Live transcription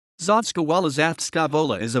Zawdzka Wola Zawska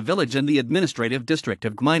Wola is a village in the administrative district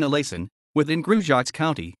of Gmina Łasin, within Grudziądz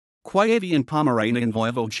County, Kuyavian-Pomeranian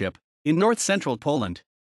Voivodeship, in north-central Poland.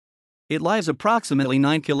 It lies approximately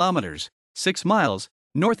 9 kilometers, 6 miles,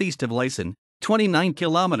 northeast of Łasin, 29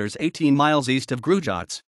 kilometers 18 miles east of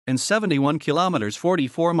Grudziądz, and 71 kilometers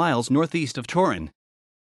 44 miles northeast of Toruń.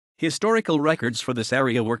 Historical records for this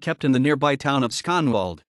area were kept in the nearby town of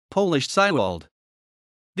Schönwalde, Polish Szywald.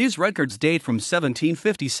 These records date from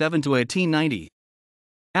 1757 to 1890.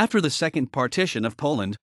 After the Second Partition of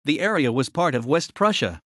Poland, the area was part of West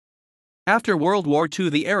Prussia. After World War II,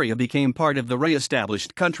 the area became part of the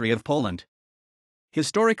re-established country of Poland.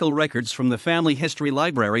 Historical records from the Family History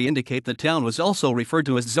Library indicate the town was also referred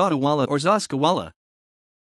to as Zawda Wola or Zawska Wola.